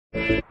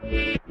Hello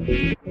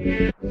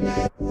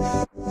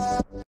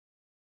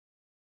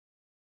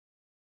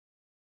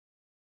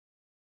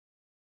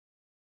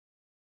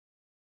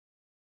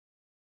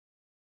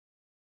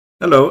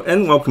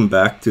and welcome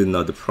back to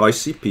another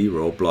PrizeCP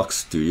Roblox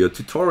Studio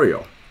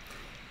tutorial.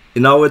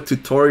 In our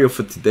tutorial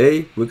for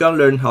today, we're going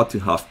to learn how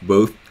to have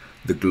both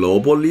the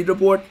global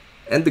leaderboard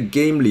and the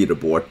game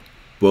leaderboard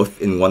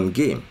both in one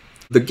game.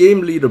 The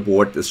game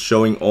leaderboard is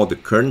showing all the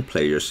current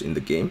players in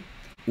the game.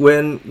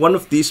 When one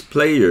of these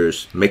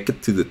players make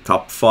it to the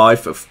top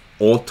 5 of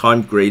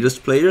all-time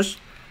greatest players,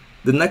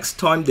 the next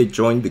time they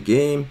join the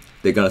game,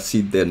 they're going to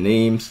see their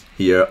names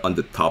here on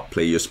the top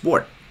players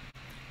board.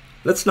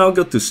 Let's now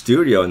go to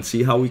Studio and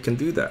see how we can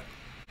do that.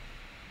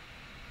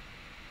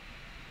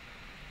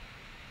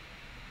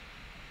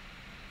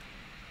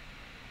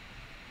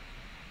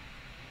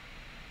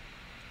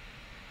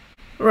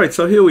 Alright,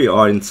 so here we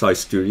are inside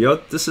Studio.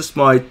 This is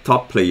my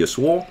top players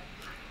wall.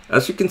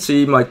 As you can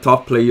see, my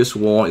top players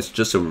wall is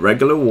just a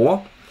regular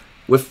wall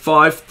with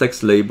 5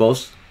 text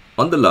labels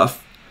on the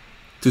left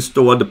to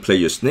store the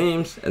players'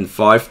 names and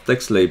 5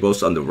 text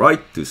labels on the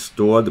right to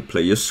store the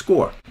players'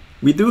 score.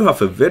 We do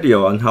have a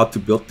video on how to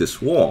build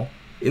this wall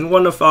in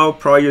one of our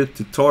prior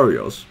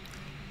tutorials.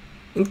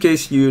 In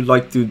case you'd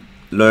like to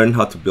learn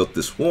how to build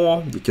this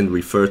wall, you can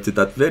refer to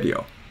that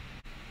video.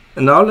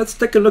 And now let's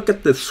take a look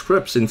at the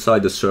scripts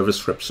inside the service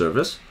script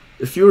service.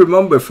 If you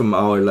remember from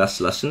our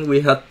last lesson,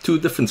 we had 2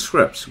 different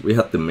scripts. We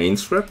had the main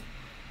script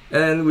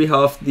and we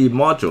have the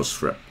module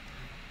script.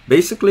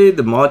 Basically,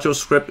 the module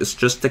script is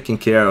just taking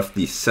care of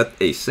the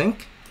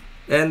SetAsync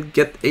and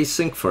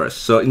GetAsync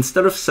first. So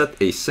instead of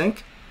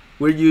SetAsync,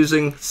 we're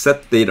using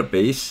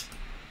setDatabase,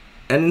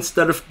 and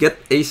instead of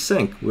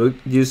GetAsync, we're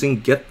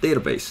using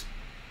GetDatabase.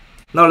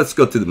 Now let's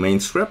go to the main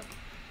script.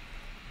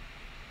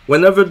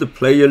 Whenever the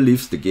player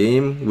leaves the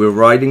game, we're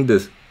writing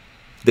the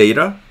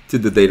data to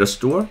the data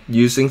store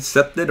using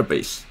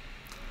setDatabase.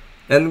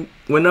 And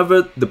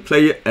whenever the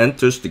player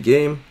enters the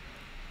game,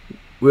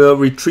 we're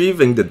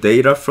retrieving the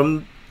data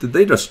from the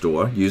data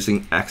store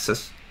using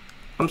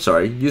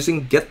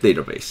using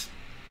GetDatabase.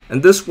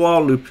 And this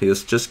while loop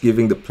is just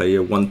giving the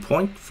player 1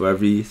 point for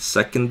every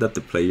second that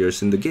the player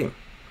is in the game.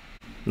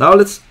 Now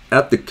let's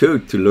add the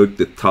code to load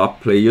the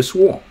top players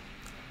wall.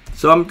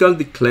 So I'm going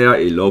to declare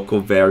a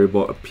local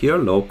variable appear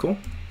local,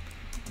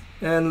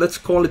 and let's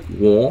call it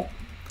wall.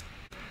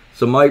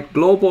 So my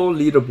global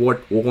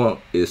leaderboard wall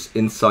is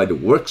inside the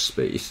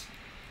workspace.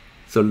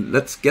 So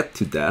let's get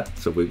to that.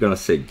 So we're going to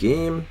say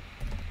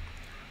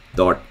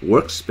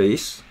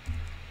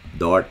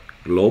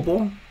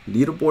game.workspace.global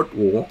leaderboard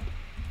wall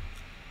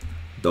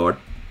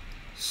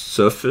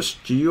 .surface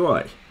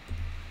GUI.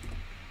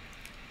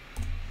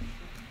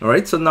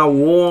 Alright, so now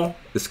wall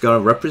is going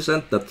to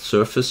represent that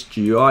surface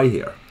GUI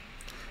here.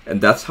 And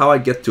that's how I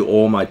get to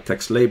all my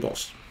text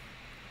labels.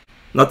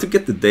 Now to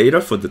get the data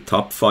for the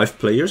top 5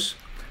 players,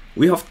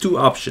 we have 2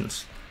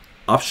 options.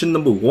 Option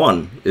number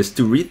 1 is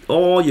to read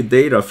all your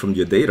data from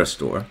your data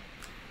store,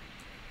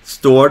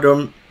 store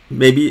them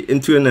maybe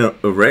into an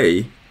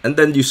array, and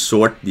then you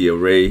sort the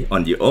array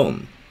on your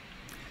own.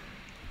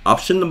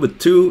 Option number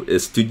 2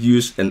 is to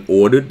use an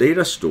ordered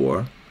data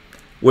store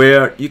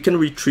where you can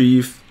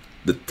retrieve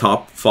the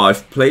top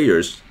 5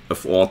 players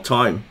of all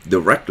time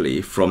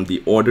directly from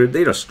the ordered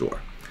data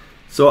store.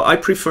 So I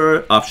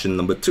prefer option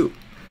number 2.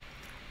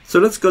 So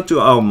let's go to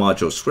our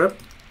module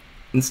script.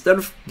 Instead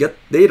of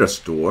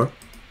GetDataStore,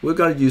 we're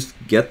going to use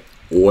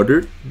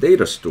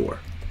GetOrderedDataStore.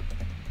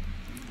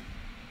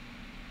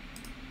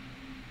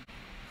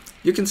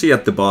 You can see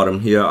at the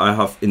bottom here I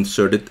have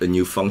inserted a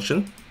new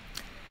function.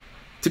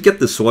 To get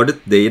the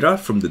sorted data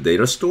from the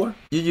data store,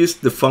 you use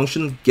the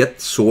function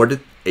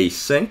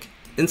GetSortedAsync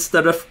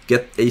instead of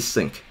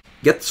GetAsync.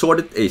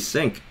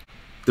 GetSortedAsync,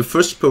 the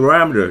first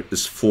parameter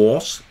is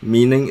false,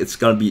 meaning it's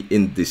going to be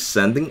in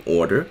descending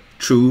order.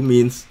 True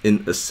means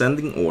in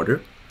ascending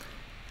order.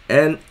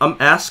 And I'm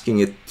asking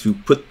it to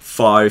put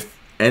 5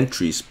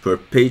 entries per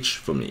page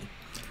for me.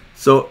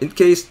 So in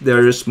case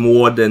there is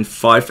more than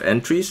 5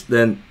 entries,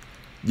 then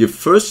your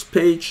first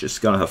page is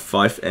going to have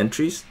 5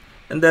 entries.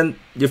 And then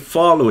your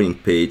following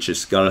page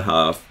is gonna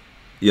have,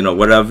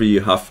 whatever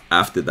you have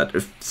after that.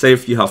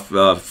 If you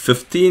have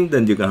 15,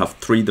 then you're gonna have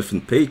 3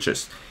 different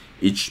pages.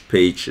 Each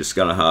page is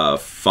gonna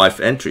have 5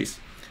 entries.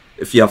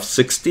 If you have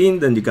 16,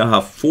 then you're gonna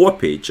have 4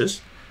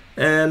 pages,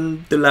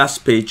 and the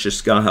last page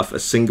is gonna have a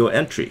single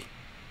entry.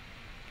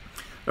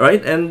 All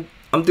right, and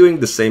I'm doing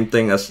the same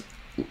thing as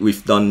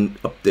we've done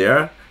up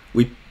there.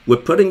 We're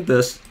putting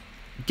this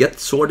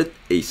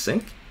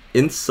GetSortedAsync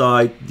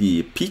inside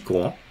the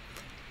pcall.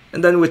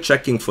 And then we're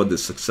checking for the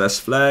success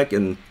flag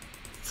and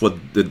for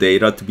the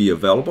data to be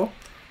available.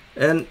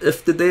 And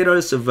if the data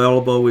is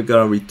available, we're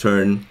going to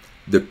return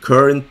the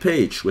current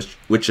page,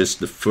 which is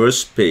the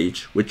first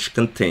page, which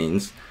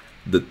contains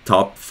the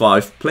top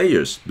 5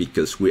 players,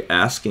 because we're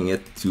asking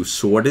it to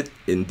sort it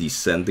in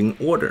descending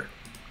order.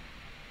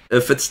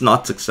 If it's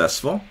not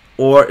successful,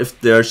 or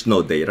if there's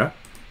no data,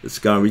 it's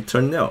going to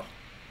return nil.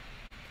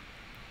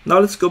 Now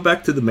let's go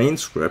back to the main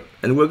script,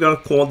 and we're going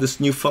to call this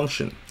new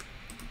function.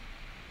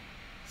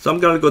 So I'm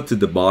going to go to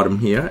the bottom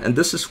here, and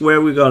this is where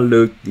we're going to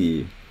load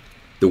the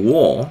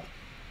wall,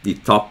 the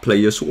top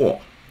player's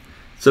wall.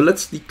 So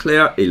let's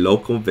declare a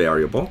local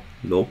variable,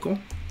 local,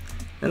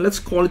 and let's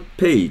call it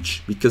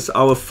page, because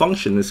our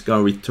function is going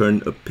to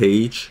return a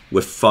page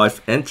with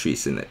 5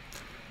 entries in it.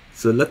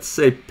 So let's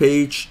say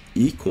page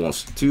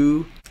equals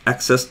to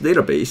access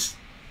database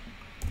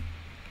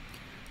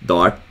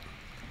dot,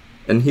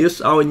 and here's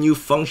our new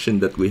function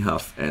that we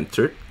have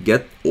entered,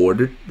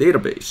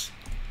 GetOrderedDataStore.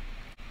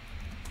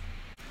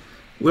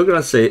 We're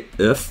going to say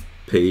if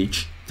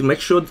page, to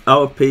make sure that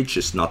our page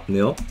is not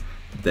nil,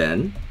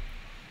 then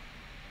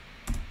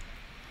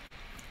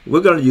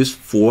we're going to use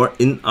for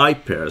in I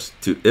pairs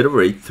to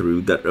iterate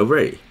through that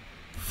array.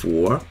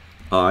 For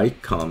I,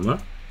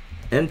 comma,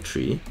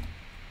 entry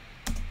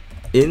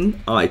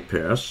in I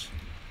pairs,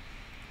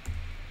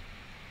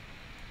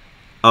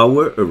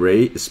 our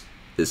array is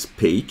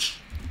page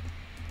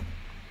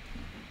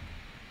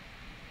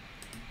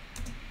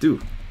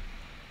 2.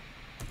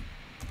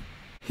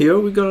 Here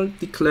we're going to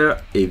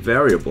declare a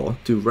variable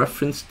to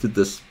reference to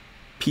this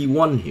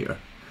P1 here.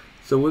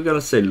 So we're going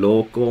to say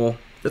local,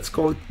 let's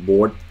call it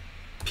board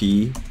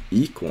P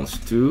equals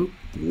to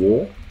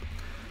wall.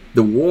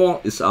 The wall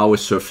is our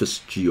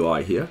surface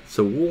GUI here.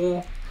 So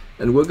wall,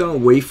 and we're going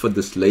to wait for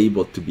this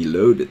label to be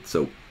loaded.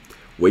 So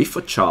wait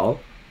for child.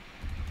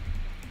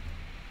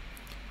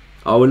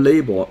 Our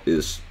label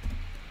is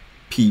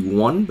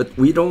P1, but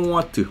we don't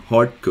want to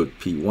hardcode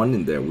P1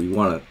 in there. We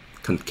want to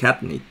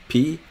concatenate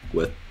P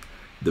with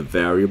the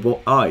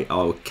variable I,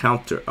 our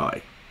counter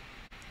I.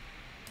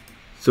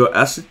 So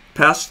as it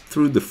passed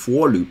through the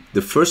for loop,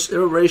 the first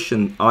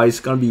iteration I is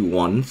going to be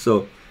 1.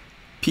 So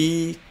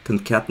P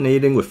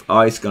concatenating with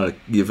I is going to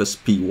give us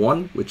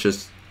P1, which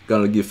is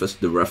going to give us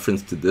the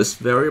reference to this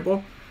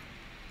variable.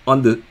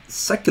 On the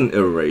second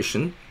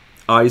iteration,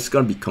 I is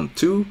going to become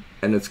 2,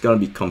 and it's going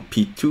to become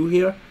P2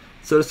 here.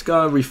 So it's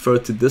going to refer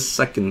to this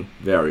second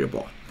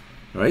variable.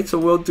 All right, so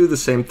we'll do the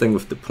same thing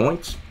with the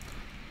points.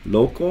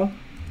 Local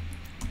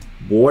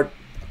board,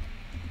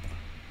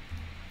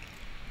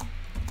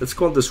 let's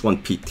call this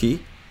one PT,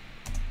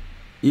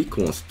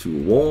 equals to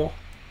wall,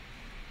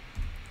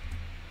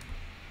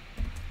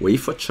 wait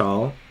for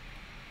child,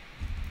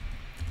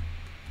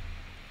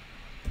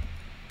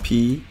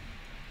 P,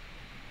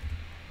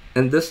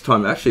 and this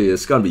time actually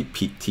it's going to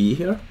be PT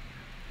here,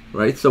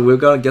 right? So we're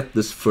going to get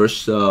this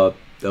first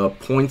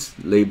points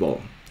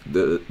label,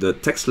 the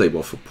text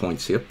label for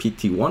points here,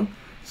 PT1.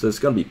 So it's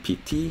going to be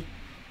PT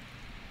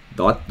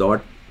dot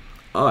dot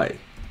I.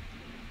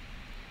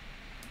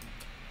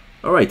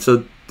 All right,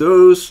 so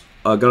those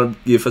are going to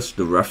give us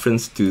the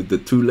reference to the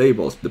two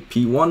labels, the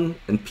P1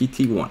 and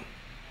PT1.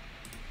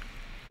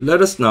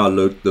 Let us now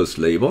load those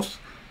labels.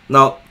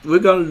 Now we're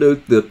going to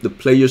load the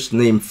player's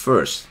name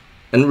first.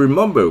 And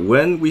remember,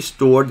 when we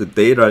store the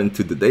data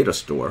into the data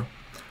store,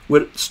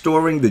 we're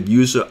storing the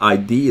user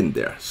ID in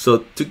there.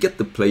 So to get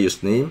the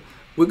player's name,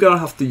 we're going to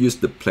have to use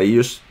the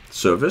player's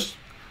service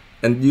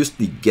and use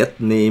the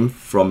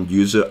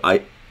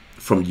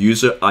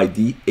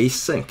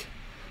GetNameFromUserIdAsync.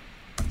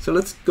 So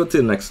let's go to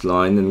the next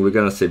line, and we're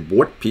going to say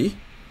board P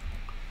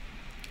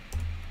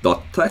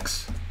dot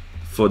text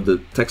for the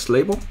text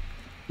label.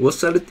 We'll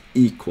set it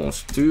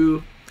equals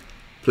to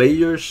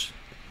players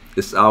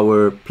is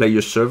our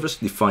player service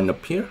defined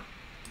up here,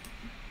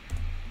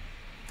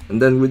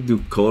 and then we do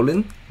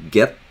colon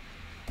get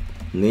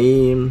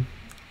name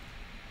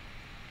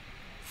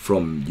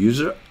from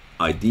user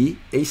ID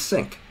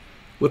async.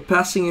 We're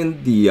passing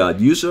in the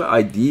user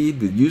ID.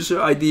 The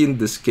user ID in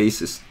this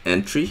case is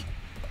entry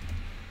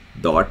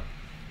dot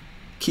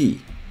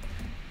key.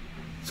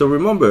 So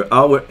remember,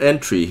 our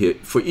entry here,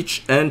 for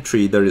each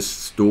entry that is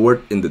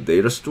stored in the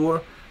data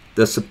store,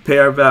 there's a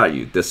pair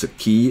value, there's a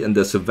key, and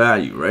there's a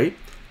value, right?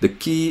 The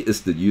key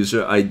is the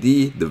user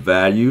ID, the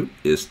value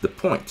is the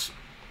points.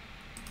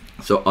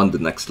 So on the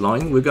next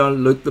line, we're going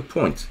to load the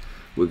points.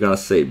 We're going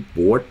to say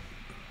board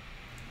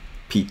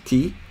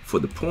PT for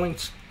the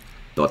points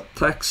dot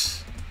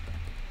text,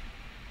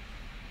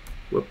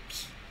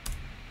 whoops,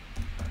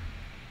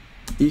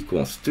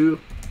 equals to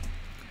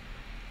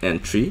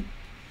entry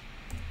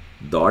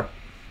dot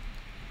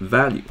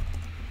value.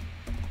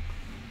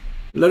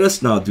 Let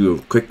us now do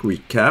a quick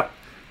recap.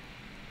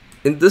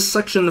 In this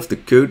section of the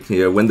code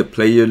here, when the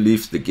player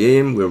leaves the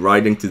game, we're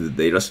writing to the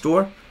data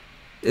store.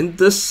 In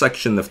this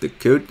section of the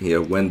code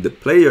here, when the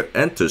player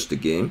enters the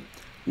game,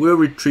 we're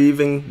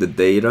retrieving the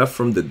data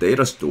from the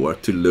data store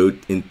to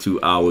load into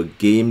our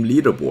game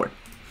leaderboard.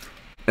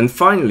 And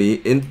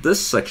finally, in this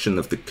section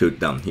of the code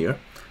down here,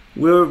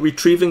 we're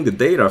retrieving the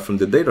data from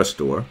the data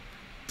store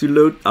to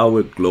load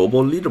our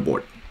global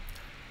leaderboard.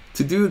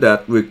 To do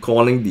that, we're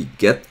calling the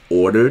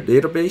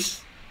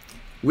GetOrderedDataStore,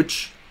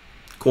 which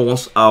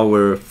calls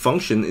our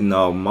function in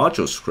our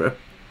module script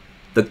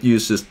that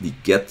uses the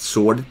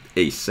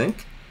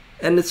GetSortedAsync,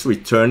 and it's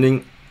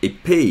returning a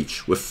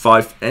page with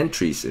 5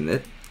 entries in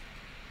it.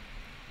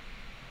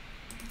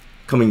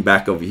 Coming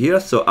back over here,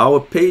 so our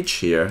page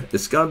here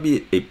is going to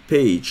be a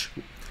page,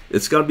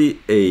 it's going to be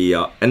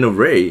an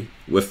array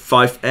with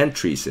 5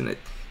 entries in it.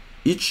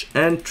 each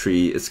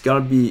entry is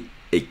gonna be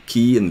a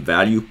key and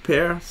value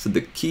pair. So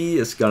the key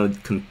is gonna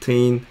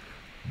contain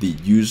the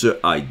user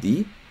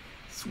ID,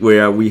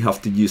 where we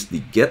have to use the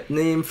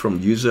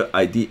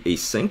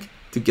GetNameFromUserIdAsync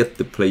to get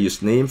the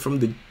player's name from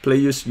the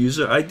player's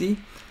user ID,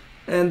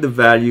 and the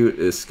value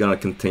is gonna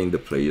contain the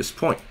player's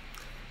point.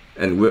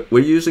 And we're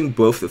using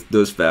both of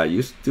those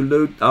values to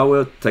load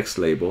our text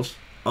labels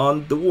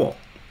on the wall.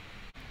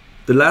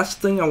 The last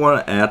thing I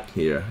want to add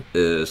here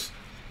is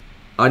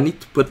I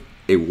need to put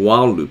a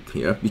while loop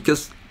here,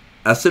 because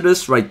as it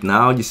is right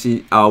now, you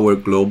see our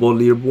global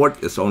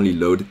leaderboard is only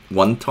loaded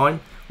one time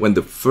when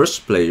the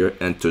first player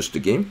enters the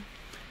game.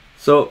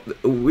 So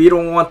we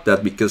don't want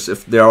that, because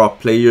if there are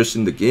players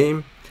in the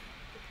game,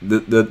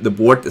 the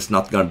board is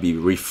not going to be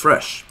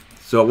refreshed.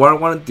 So what I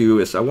want to do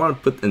is I want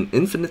to put an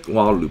infinite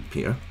while loop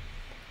here.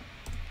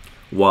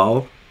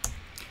 While,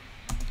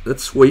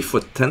 let's wait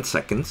for 10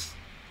 seconds.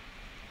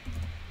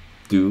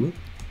 Do.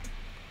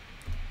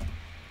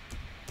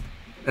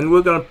 And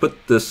we're going to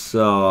put this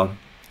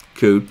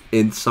code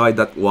inside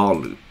that while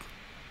loop.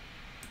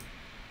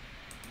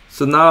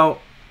 So now,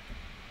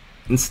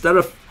 instead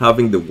of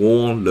having the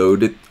wall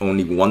loaded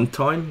only one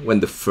time when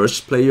the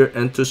first player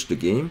enters the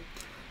game,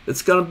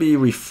 it's going to be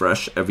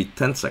refreshed every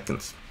 10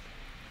 seconds.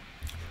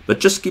 But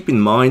just keep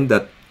in mind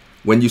that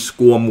when you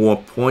score more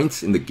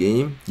points in the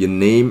game, your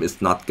name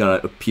is not going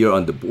to appear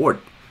on the board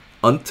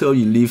until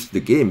you leave the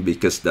game,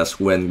 because that's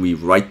when we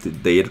write the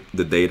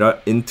data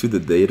into the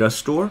data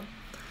store.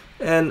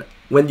 And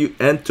when you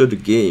enter the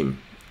game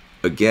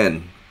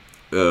again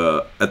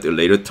at a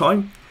later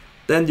time,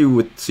 then you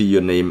would see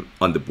your name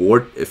on the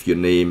board if your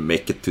name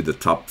make it to the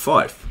top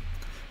 5.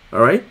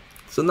 Alright,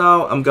 so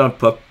now I'm gonna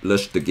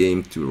publish the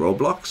game to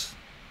Roblox,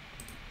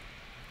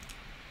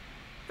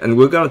 and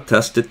we're gonna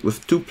test it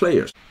with 2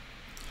 players.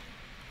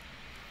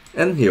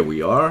 And here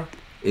we are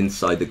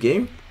inside the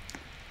game.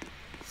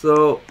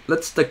 So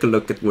let's take a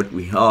look at what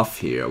we have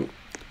here.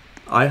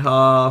 I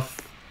have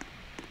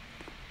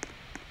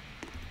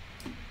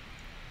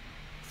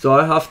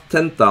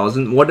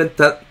 10,000, more than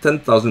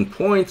 10,000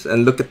 points,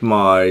 and look at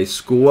my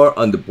score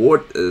on the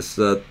board is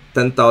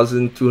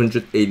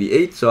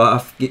 10,288. So I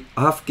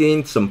have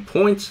gained some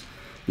points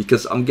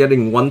because I'm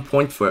getting 1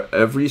 point for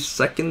every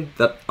second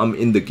that I'm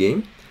in the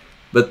game.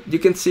 But you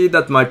can see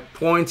that my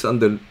points on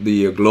the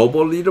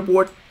global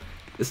leaderboard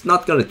is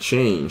not going to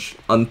change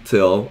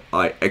until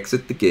I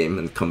exit the game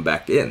and come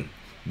back in,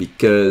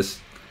 because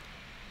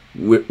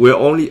we're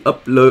only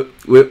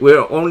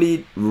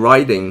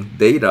writing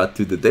data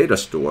to the data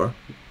store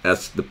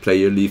as the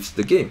player leaves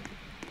the game.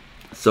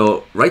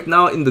 So right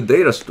now in the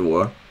data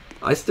store,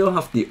 I still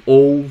have the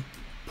old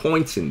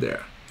points in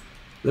there.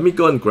 Let me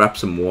go and grab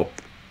some more,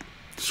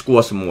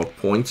 score some more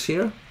points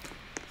here.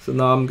 So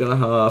now I'm gonna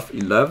have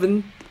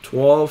 11,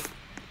 12,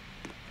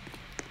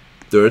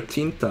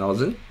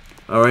 13,000.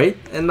 All right,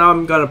 and now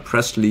I'm gonna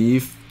press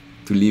leave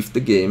to leave the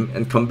game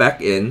and come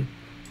back in,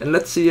 and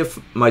let's see if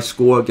my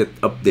score gets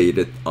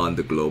updated on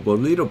the global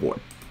leaderboard.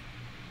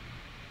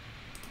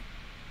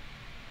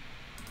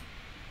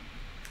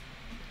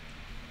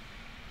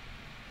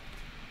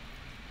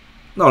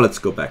 Now let's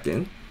go back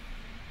in.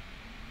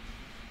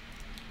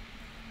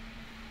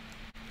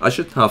 I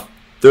should have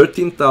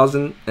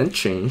 13,000 and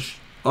change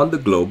on the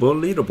global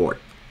leaderboard.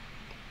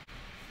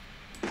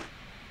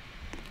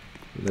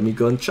 Let me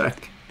go and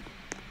check.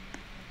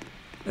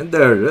 And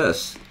there it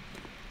is,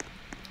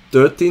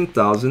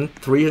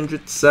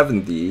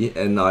 13,370,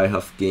 and I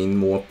have gained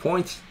more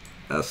points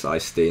as I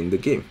stay in the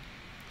game.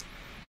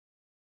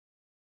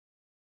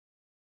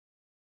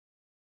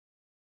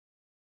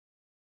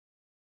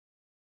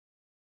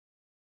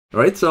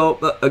 Alright, so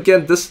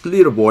again, this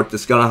leaderboard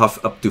is gonna have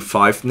up to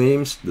 5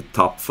 names, the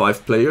top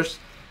 5 players.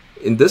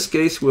 In this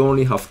case, we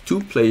only have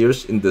 2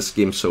 players in this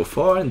game so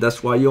far, and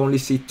that's why you only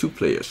see 2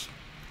 players.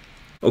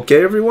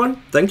 Okay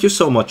everyone, thank you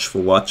so much for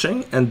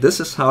watching, and this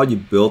is how you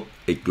build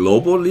a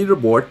global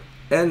leaderboard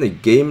and a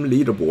game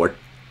leaderboard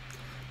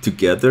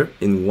together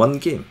in one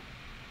game.